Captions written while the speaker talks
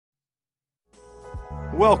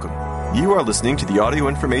Welcome. You are listening to the Audio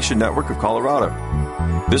Information Network of Colorado.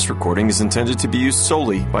 This recording is intended to be used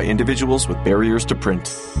solely by individuals with barriers to print.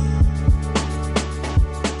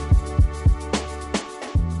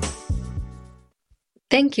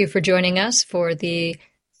 Thank you for joining us for the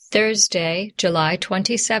Thursday, July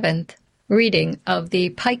 27th reading of the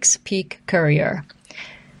Pikes Peak Courier.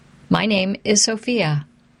 My name is Sophia.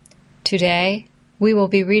 Today, we will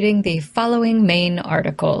be reading the following main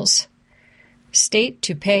articles. State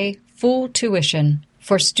to pay full tuition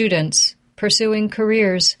for students pursuing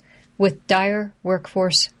careers with dire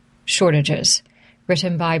workforce shortages,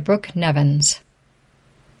 written by Brooke Nevins.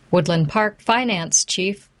 Woodland Park Finance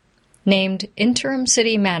Chief named Interim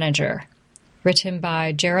City Manager, written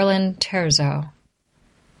by Geraldine Terzo.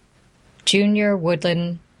 Junior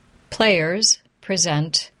Woodland Players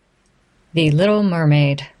present The Little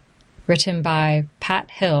Mermaid, written by Pat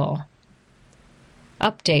Hill.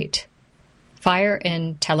 Update. Fire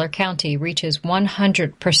in Teller County reaches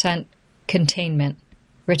 100% containment,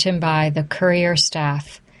 written by the Courier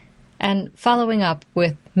staff, and following up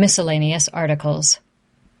with miscellaneous articles.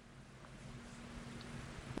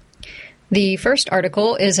 The first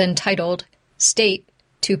article is entitled State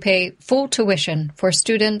to Pay Full Tuition for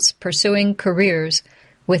Students Pursuing Careers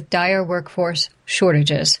with Dire Workforce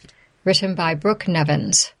Shortages, written by Brooke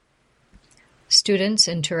Nevins. Students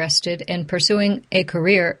interested in pursuing a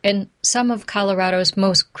career in some of Colorado's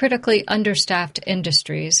most critically understaffed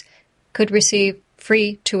industries could receive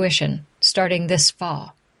free tuition starting this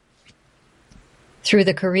fall. Through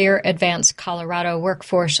the Career Advance Colorado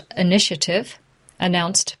Workforce Initiative,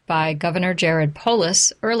 announced by Governor Jared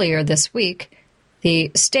Polis earlier this week,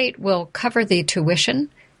 the state will cover the tuition,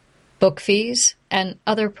 book fees, and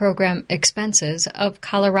other program expenses of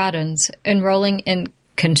Coloradans enrolling in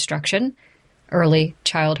construction, early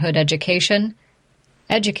childhood education,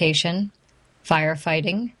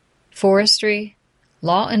 firefighting, forestry,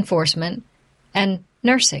 law enforcement, and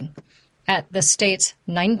nursing at the state's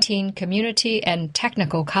 19 community and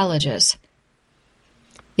technical colleges.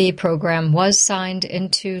 The program was signed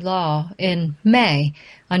into law in May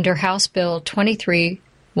under House Bill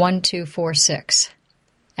 23-1246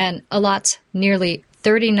 and allots nearly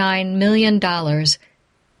 $39 million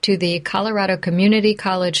to the Colorado Community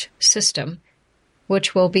College system,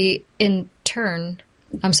 which will in turn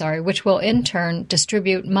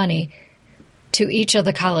distribute money to each of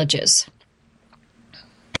the colleges.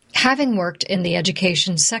 Having worked in the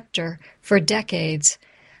education sector for decades,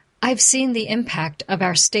 I've seen the impact of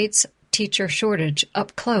our state's teacher shortage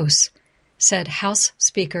up close, said House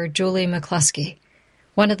Speaker Julie McCluskey,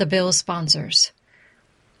 one of the bill's sponsors.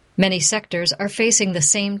 Many sectors are facing the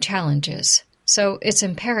same challenges, so it's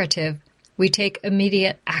imperative we take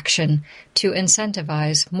immediate action to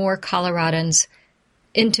incentivize more Coloradans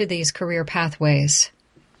into these career pathways.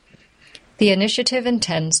 The initiative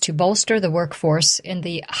intends to bolster the workforce in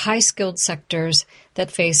the high-skilled sectors that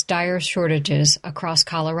face dire shortages across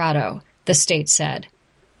Colorado, the state said.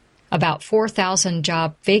 About 4,000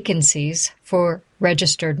 job vacancies for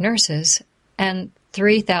registered nurses and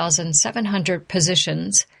 3,700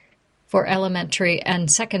 positions for elementary and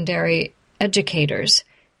secondary educators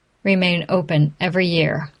remain open every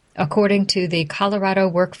year, according to the Colorado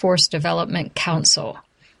Workforce Development Council.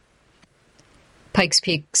 Pikes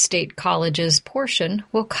Peak State College's portion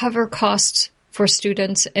will cover costs for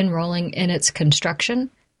students enrolling in its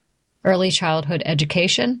construction, early childhood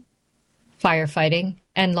education, firefighting,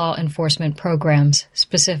 and law enforcement programs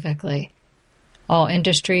specifically, all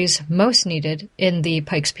industries most needed in the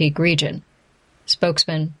Pikes Peak region,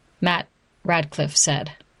 spokesman Matt Radcliffe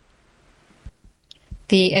said.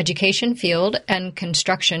 The education field and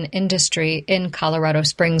construction industry in Colorado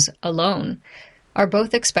Springs alone are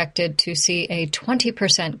both expected to see a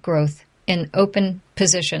 20% growth in open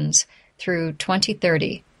positions through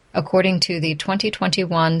 2030, according to the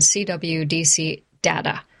 2021 CWDC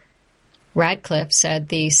data. Radcliffe said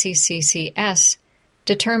the CCCS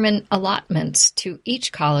determined allotments to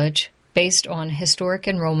each college based on historic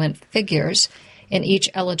enrollment figures in each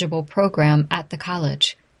eligible program at the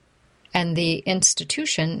college, and the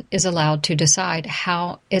institution is allowed to decide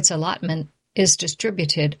how its allotment is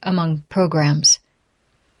distributed among programs.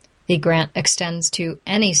 The grant extends to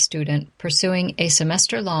any student pursuing a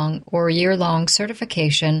semester-long or year-long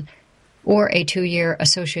certification or a 2-year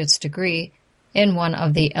associate's degree in one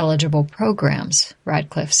of the eligible programs,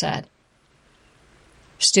 Radcliffe said.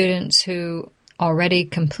 Students who already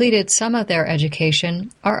completed some of their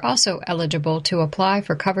education are also eligible to apply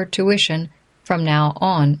for covered tuition from now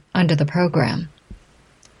on under the program.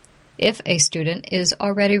 If a student is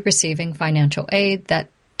already receiving financial aid that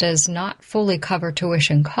does not fully cover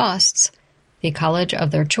tuition costs, The college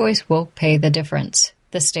of their choice will pay the difference,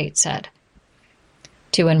 the state said.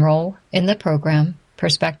 To enroll in the program,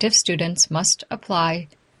 prospective students must apply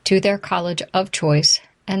to their college of choice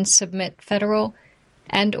and submit federal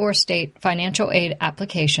and/or state financial aid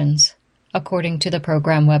applications, according to the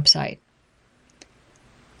program website.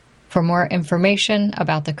 For more information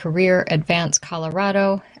about the Courier Advance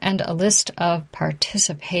Colorado and a list of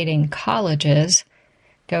participating colleges,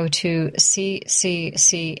 go to cccs.edu.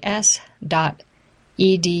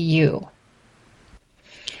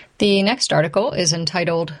 The next article is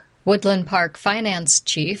entitled Woodland Park Finance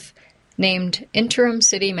Chief Named Interim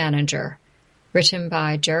City Manager, written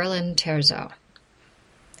by Geraldine Terzo.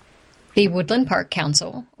 The Woodland Park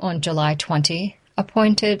Council, on July 20,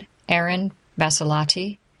 appointed Aaron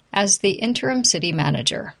Vasilati as the interim city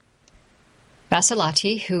manager.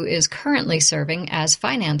 Vasilati, who is currently serving as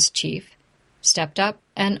finance chief, stepped up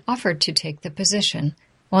and offered to take the position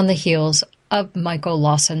on the heels of Michael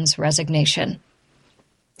Lawson's resignation.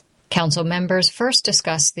 Council members first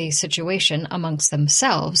discussed the situation amongst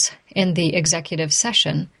themselves in the executive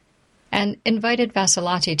session and invited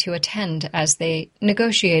Vasilati to attend as they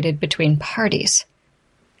negotiated between parties.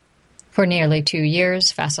 For nearly 2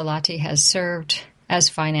 years, Vasilati has served as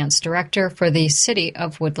finance director for the City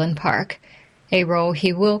of Woodland Park, a role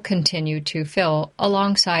he will continue to fill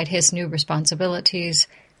alongside his new responsibilities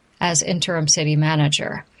as interim city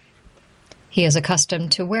manager. He is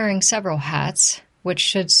accustomed to wearing several hats, which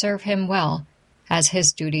should serve him well as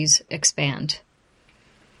his duties expand.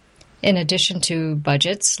 In addition to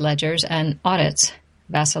budgets, ledgers, and audits,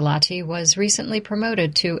 Vasilati was recently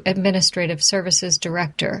promoted to Administrative Services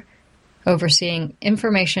Director, overseeing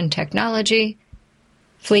information technology,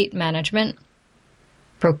 fleet management,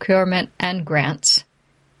 procurement, and grants.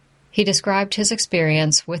 He described his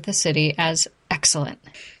experience with the city as excellent,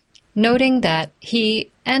 noting that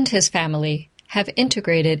he and his family have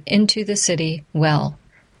integrated into the city well.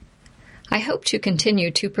 I hope to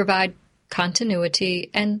continue to provide continuity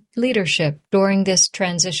and leadership during this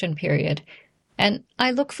transition period, and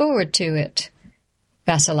I look forward to it,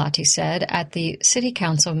 Vasilati said at the City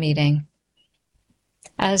Council meeting.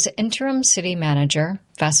 As interim city manager,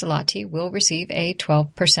 Vasilati will receive a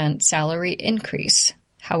 12% salary increase.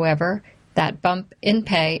 However, that bump in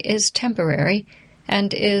pay is temporary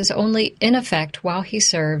and is only in effect while he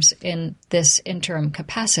serves in this interim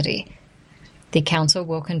capacity. The council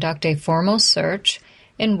will conduct a formal search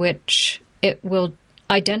in which it will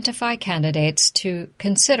identify candidates to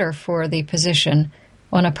consider for the position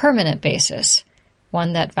on a permanent basis,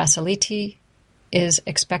 one that Vasilati is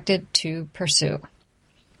expected to pursue.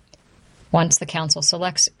 Once the council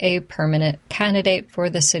selects a permanent candidate for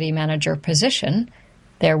the city manager position,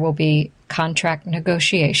 there will be contract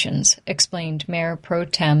negotiations, explained Mayor Pro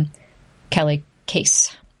Tem Kelly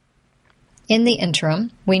Case. In the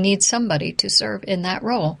interim, we need somebody to serve in that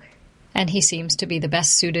role, and he seems to be the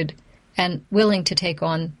best suited and willing to take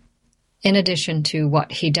on in addition to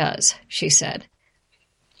what he does, she said.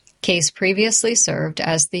 Case previously served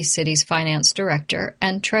as the city's finance director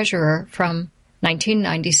and treasurer from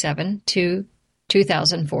 1997 to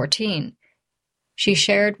 2014. She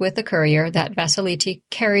shared with the Courier that Vasilati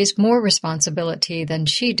carries more responsibility than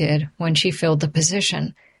she did when she filled the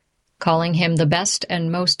position, calling him the best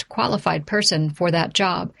and most qualified person for that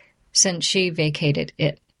job since she vacated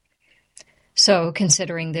it. So,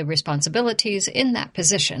 considering the responsibilities in that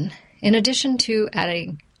position, in addition to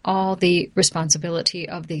adding all the responsibility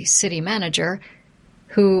of the city manager,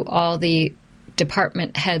 who all the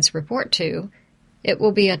department heads report to, it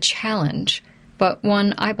will be a challenge, but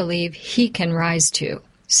one I believe he can rise to,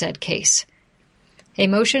 said Case. A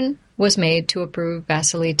motion was made to approve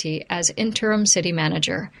Vasilati as interim city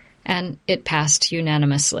manager, and it passed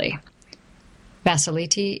unanimously.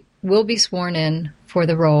 Vasilati will be sworn in for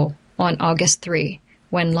the role on August 3,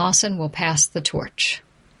 when Lawson will pass the torch.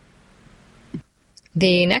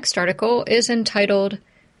 The next article is entitled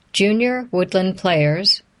Junior Woodland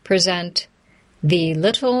Players Present The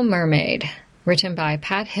Little Mermaid, written by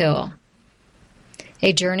Pat Hill.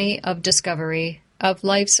 A journey of discovery of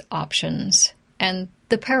life's options and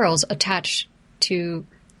the perils attached to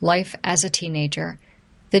life as a teenager,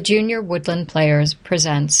 the Junior Woodland Players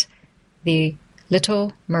presents The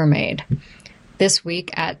Little Mermaid, this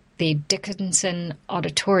week at the Dickinson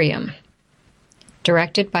Auditorium.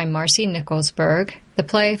 Directed by Marcy Nicholsberg, the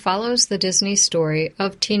play follows the Disney story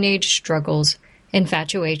of teenage struggles,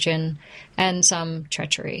 infatuation, and some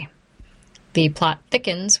treachery. The plot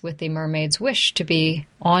thickens with the mermaid's wish to be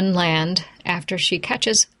on land after she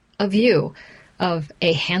catches a view of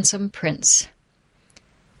a handsome prince.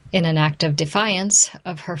 In an act of defiance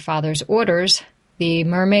of her father's orders, the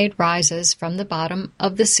mermaid rises from the bottom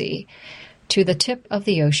of the sea to the tip of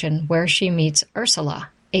the ocean where she meets Ursula,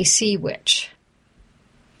 a sea witch.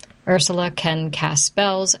 Ursula can cast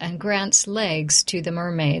spells and grants legs to the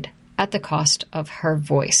mermaid at the cost of her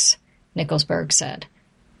voice, Nicholsburg said.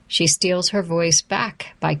 She steals her voice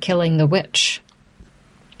back by killing the witch.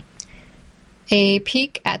 A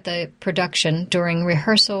peek at the production during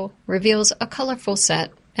rehearsal reveals a colorful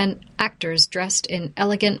set and actors dressed in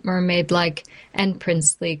elegant mermaid-like and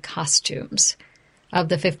princely costumes. Of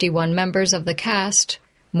the 51 members of the cast,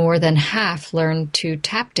 more than half learned to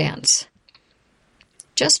tap dance.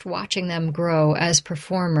 Just watching them grow as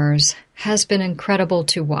performers has been incredible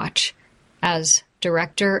to watch, as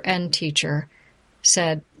director and teacher,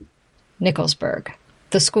 said Nicholsburg,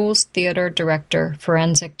 the school's theater director,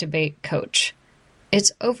 forensic debate coach.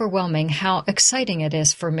 It's overwhelming how exciting it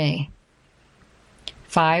is for me.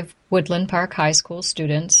 5 Woodland Park High School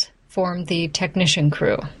students formed the technician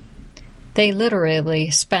crew. They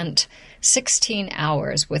literally spent 16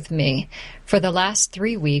 hours with me for the last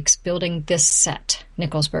 3 weeks building this set,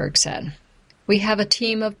 Nicholsburg said. We have a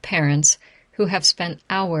team of parents who have spent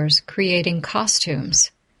hours creating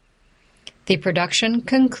costumes. The production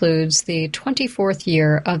concludes the 24th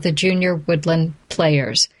year of the Junior Woodland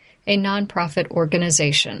Players, a nonprofit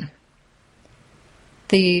organization.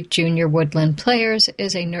 The Junior Woodland Players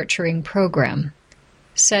is a nurturing program,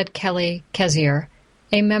 said Kelly Kezier,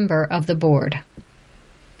 a member of the board.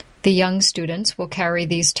 The young students will carry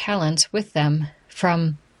these talents with them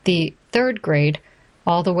from the 3rd grade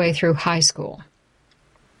all the way through high school.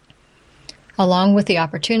 Along with the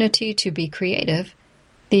opportunity to be creative,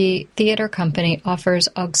 the theater company offers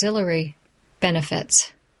auxiliary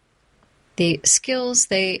benefits. The skills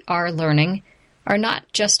they are learning are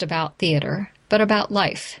not just about theater, but about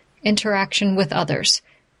life, interaction with others,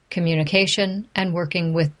 communication, and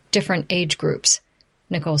working with different age groups,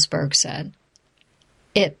 Nicholsburg said.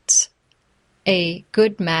 It's a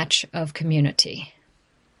good match of community.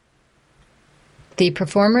 The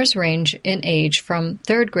performers range in age from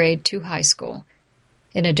 3rd grade to high school,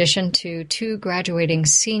 in addition to 2 graduating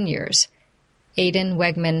seniors, Aidan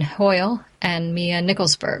Wegman-Hoyle and Mia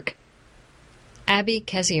Nicholsburg. Abby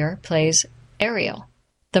Kezier plays Ariel,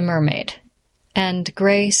 the mermaid, and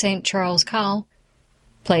Gray St. Charles Cowell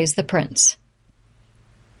plays the prince.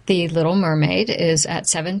 The Little Mermaid is at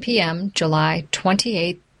 7 p.m. July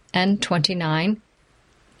 28 and 29,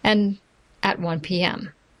 and at 1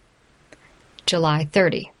 p.m. July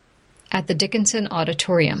 30, at the Dickinson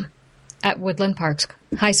Auditorium at Woodland Park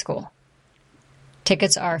High School.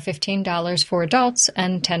 Tickets are $15 for adults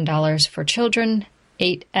and $10 for children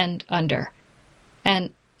 8 and under,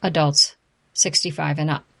 and adults 65 and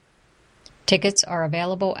up. Tickets are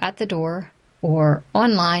available at the door or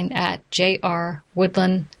online at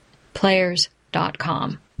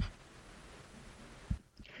jrwoodlandplayers.com.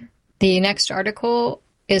 The next article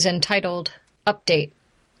is entitled Update.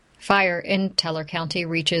 Fire in Teller County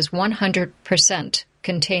reaches 100%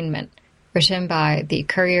 containment, written by the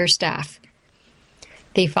Courier staff.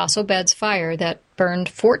 The Fossil Beds fire that burned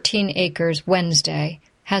 14 acres Wednesday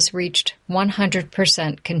has reached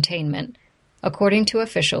 100% containment, according to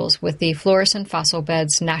officials with the Florissant Fossil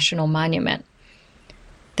Beds National Monument.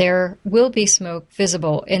 There will be smoke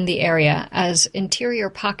visible in the area as interior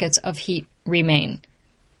pockets of heat remain.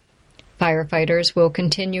 Firefighters will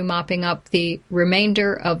continue mopping up the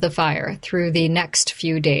remainder of the fire through the next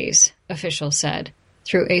few days, officials said,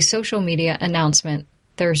 through a social media announcement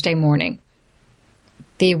Thursday morning.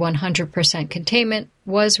 The 100% containment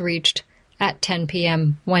was reached at 10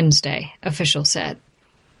 p.m. Wednesday, officials said.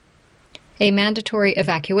 A mandatory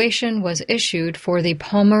evacuation was issued for the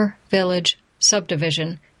Palmer Village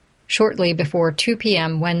subdivision shortly before 2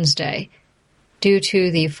 p.m. Wednesday due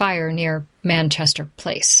to the fire near Manchester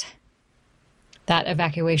Place. That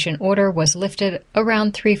evacuation order was lifted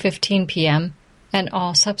around 3:15 p.m., and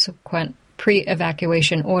all subsequent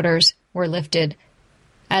pre-evacuation orders were lifted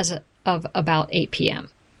as of about 8 p.m.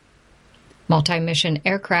 Multi-mission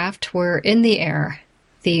aircraft were in the air,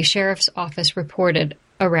 the sheriff's office reported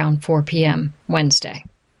around 4 p.m. Wednesday.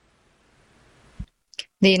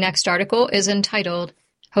 The next article is entitled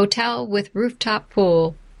Hotel with Rooftop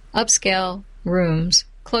Pool, Upscale Rooms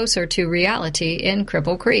Closer to Reality in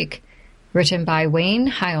Cripple Creek, written by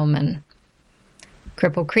Wayne Heilman.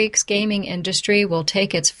 Cripple Creek's gaming industry will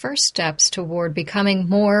take its first steps toward becoming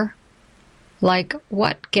more like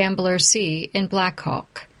what gamblers see in Black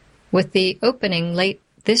Hawk, with the opening late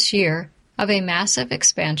this year of a massive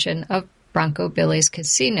expansion of Bronco Billy's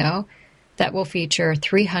Casino that will feature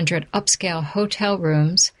 300 upscale hotel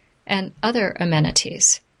rooms and other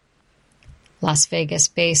amenities. Las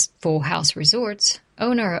Vegas-based Full House Resorts,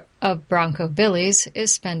 owner of Bronco Billy's,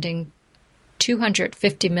 is spending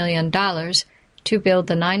 $250 million to build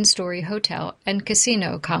the 9-story hotel and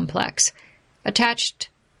casino complex attached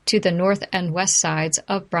to the north and west sides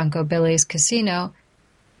of Bronco Billy's Casino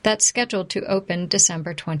that's scheduled to open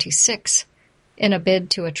December 26 in a bid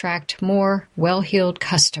to attract more well-heeled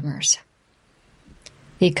customers.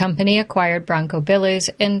 The company acquired Bronco Billy's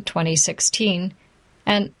in 2016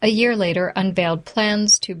 and a year later unveiled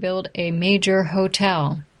plans to build a major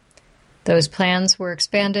hotel. Those plans were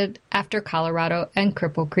expanded after Colorado and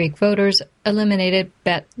Cripple Creek voters eliminated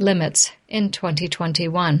bet limits in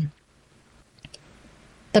 2021.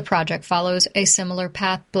 The project follows a similar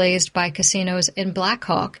path blazed by casinos in Black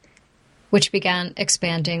Hawk, which began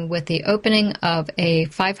expanding with the opening of a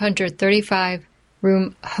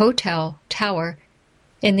 535-room hotel tower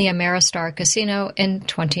in the Ameristar Casino in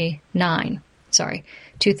 2009,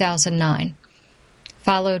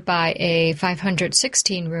 followed by a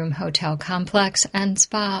 516-room hotel complex and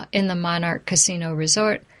spa in the Monarch Casino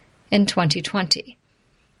Resort in 2020.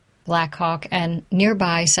 Black Hawk and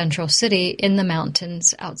nearby Central City in the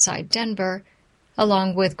mountains outside Denver,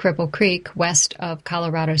 along with Cripple Creek west of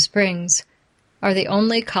Colorado Springs, are the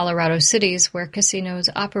only Colorado cities where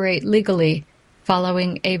casinos operate legally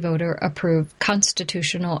following a voter-approved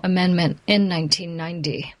constitutional amendment in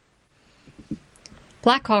 1990.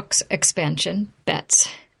 Black Hawk's expansion bets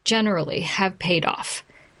generally have paid off,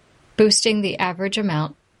 boosting the average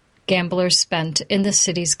amount gamblers spent in the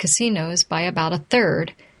city's casinos by about a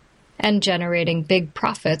third, and generating big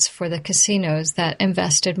profits for the casinos that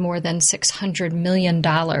invested more than $600 million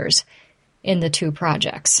in the two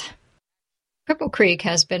projects. Cripple Creek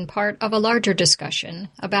has been part of a larger discussion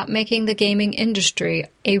about making the gaming industry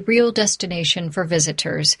a real destination for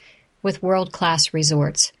visitors with world-class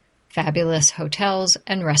resorts, fabulous hotels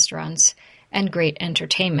and restaurants, and great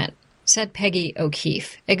entertainment, said Peggy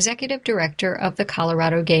O'Keefe, executive director of the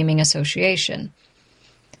Colorado Gaming Association.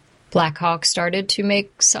 Black Hawk started to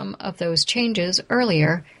make some of those changes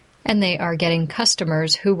earlier, and they are getting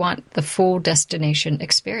customers who want the full destination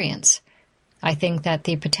experience. I think that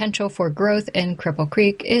the potential for growth in Cripple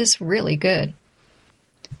Creek is really good.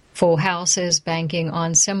 Full House is banking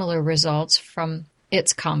on similar results from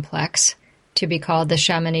its complex, to be called the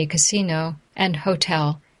Chamonix Casino and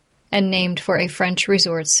Hotel, and named for a French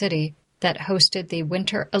resort city that hosted the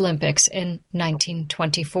Winter Olympics in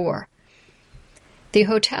 1924. The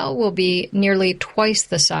hotel will be nearly twice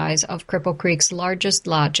the size of Cripple Creek's largest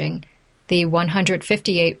lodging, the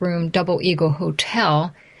 158-room Double Eagle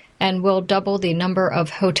Hotel, and will double the number of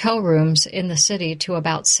hotel rooms in the city to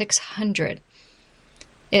about 600.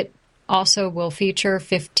 It also will feature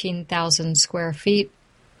 15,000 square feet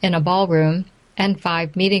in a ballroom and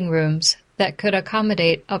 5 meeting rooms that could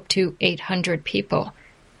accommodate up to 800 people.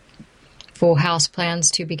 Full House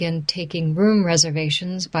plans to begin taking room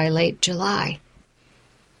reservations by late July.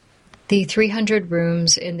 The 300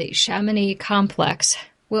 rooms in the Chamonix complex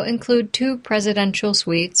will include 2 presidential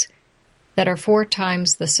suites that are 4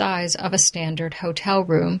 times the size of a standard hotel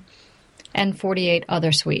room and 48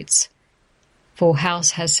 other suites. Full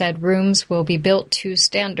House has said rooms will be built to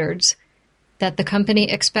standards that the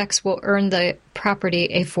company expects will earn the property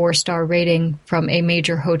a 4-star rating from a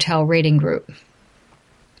major hotel rating group.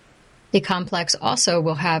 The complex also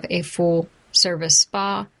will have a full-service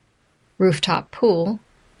spa, rooftop pool,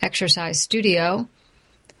 exercise studio,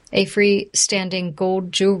 a free-standing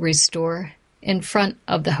gold jewelry store in front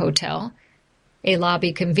of the hotel, a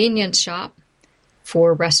lobby convenience shop,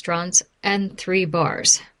 4 restaurants, and 3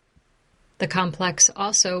 bars. The complex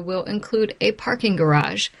also will include a parking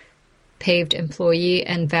garage, paved employee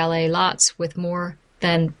and valet lots with more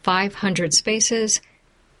than 500 spaces,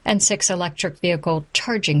 and 6 electric vehicle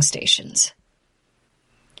charging stations.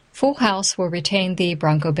 Full House will retain the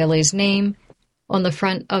Bronco Billy's name on the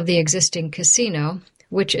front of the existing casino,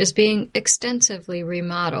 which is being extensively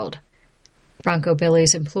remodeled. Bronco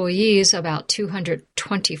Billy's employees, about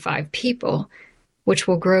 225 people, which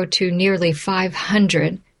will grow to nearly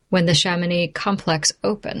 500 when the Chamonix complex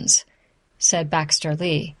opens, said Baxter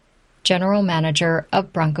Lee, general manager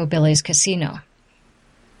of Bronco Billy's Casino.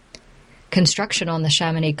 Construction on the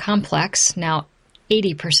Chamonix complex, now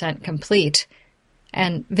 80% complete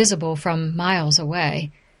and visible from miles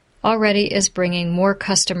away, already is bringing more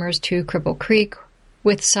customers to Cripple Creek,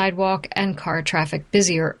 with sidewalk and car traffic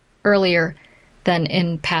busier earlier than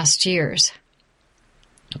in past years.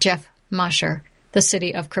 Jeff Mosher, the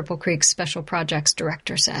City of Cripple Creek's Special Projects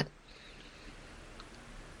Director, said.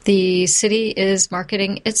 The city is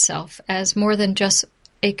marketing itself as more than just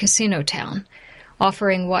a casino town.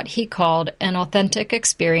 offering what he called an authentic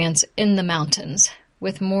experience in the mountains,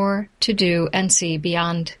 with more to do and see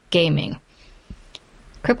beyond gaming.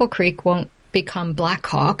 Cripple Creek won't become Black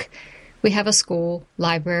Hawk. We have a school,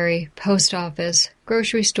 library, post office,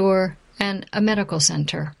 grocery store, and a medical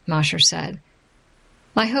center, Mosher said.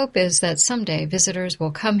 My hope is that someday visitors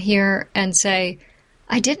will come here and say,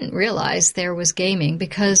 I didn't realize there was gaming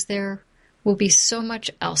because there will be so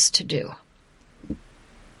much else to do.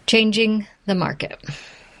 Changing the market.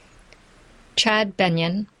 Chad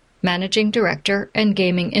Benyon, Managing Director and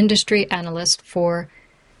Gaming Industry Analyst for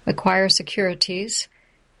Acquire Securities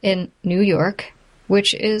in New York,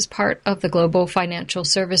 which is part of the Global Financial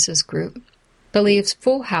Services Group, believes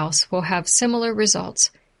Full House will have similar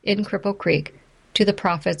results in Cripple Creek to the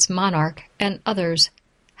profits Monarch and others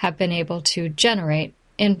have been able to generate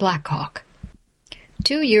in Black Hawk.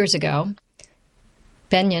 2 years ago,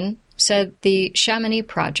 Benyon said the Chamonix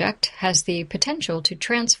project has the potential to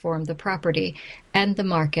transform the property and the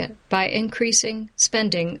market by increasing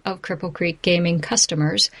spending of Cripple Creek gaming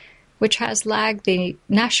customers, which has lagged the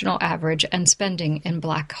national average and spending in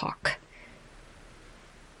Black Hawk.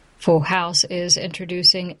 Full House is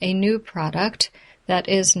introducing a new product that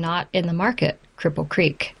is not in the market, Cripple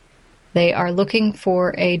Creek. They are looking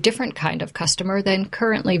for a different kind of customer than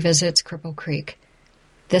currently visits Cripple Creek.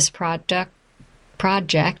 This project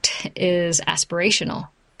is aspirational,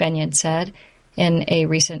 Benyon said in a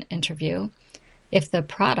recent interview. If the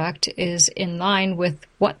product is in line with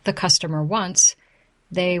what the customer wants,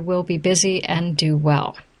 they will be busy and do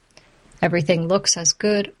well. Everything looks as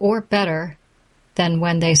good or better than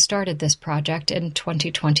when they started this project in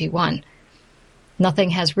 2021.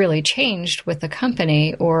 Nothing has really changed with the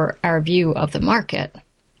company or our view of the market.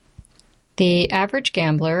 The average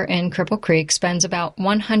gambler in Cripple Creek spends about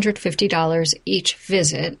 $150 each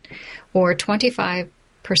visit, or 25%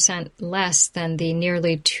 less than the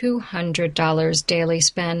nearly $200 daily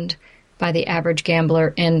spend by the average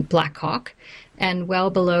gambler in Black Hawk, and well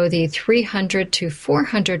below the $300 to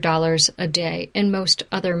 $400 a day in most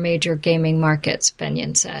other major gaming markets,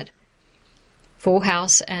 Benyon said. Full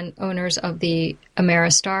House and owners of the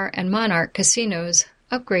Ameristar and Monarch casinos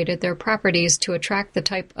upgraded their properties to attract the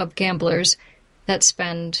type of gamblers that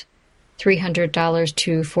spend $300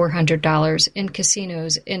 to $400 in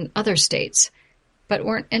casinos in other states, but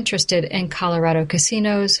weren't interested in Colorado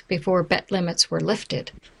casinos before bet limits were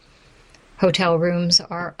lifted. Hotel rooms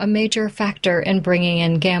are a major factor in bringing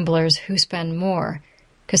in gamblers who spend more.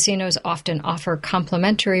 Casinos often offer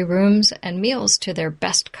complimentary rooms and meals to their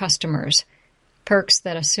best customers, perks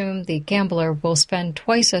that assume the gambler will spend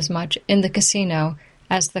twice as much in the casino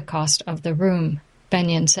as the cost of the room,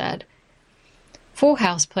 Benyon said. Full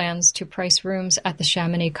House plans to price rooms at the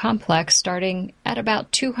Chamonix complex starting at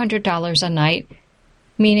about $200 a night,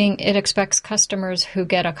 meaning it expects customers who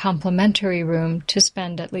get a complimentary room to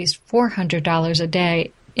spend at least $400 a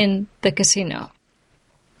day in the casino.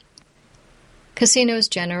 Casinos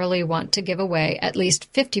generally want to give away at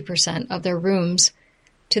least 50% of their rooms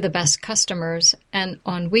to the best customers, and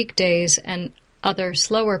on weekdays and other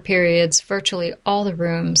slower periods, virtually all the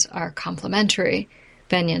rooms are complimentary,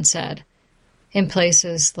 Benyon said. In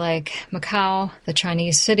places like Macau, the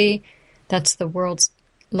Chinese city, that's the world's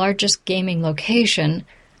largest gaming location,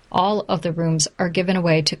 all of the rooms are given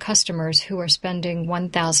away to customers who are spending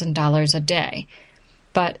 $1,000 a day.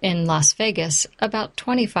 But in Las Vegas, about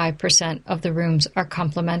 25% of the rooms are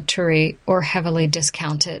complimentary or heavily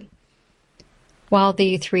discounted. While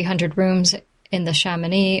the 300 rooms in the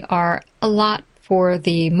Chamonix are a lot for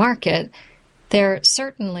the market, there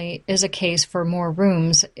certainly is a case for more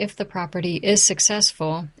rooms if the property is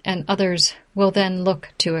successful, and others will then look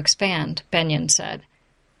to expand, Benyon said.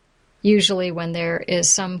 Usually when there is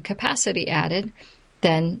some capacity added,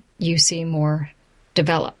 then you see more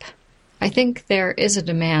develop. I think there is a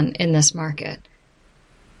demand in this market.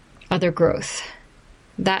 Other growth.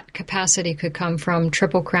 That capacity could come from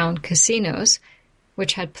Triple Crown Casinos,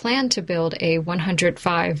 which had planned to build a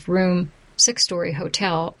 105-room, 6-story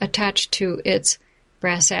hotel attached to its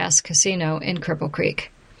Brass Ass Casino in Cripple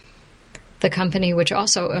Creek. The company, which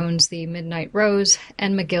also owns the Midnight Rose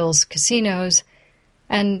and McGill's casinos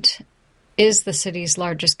and is the city's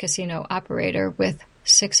largest casino operator with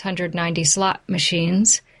 690 slot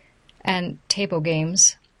machines and table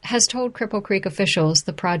games, has told Cripple Creek officials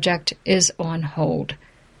the project is on hold.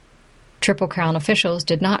 Triple Crown officials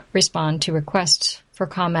did not respond to requests for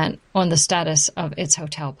comment on the status of its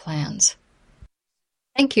hotel plans.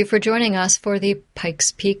 Thank you for joining us for the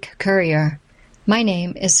Pikes Peak Courier. My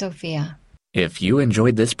name is Sophia. If you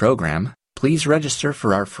enjoyed this program, please register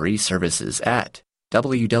for our free services at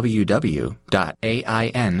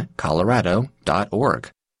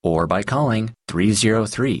www.aincolorado.org or by calling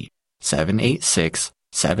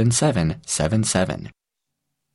 303-786-7777.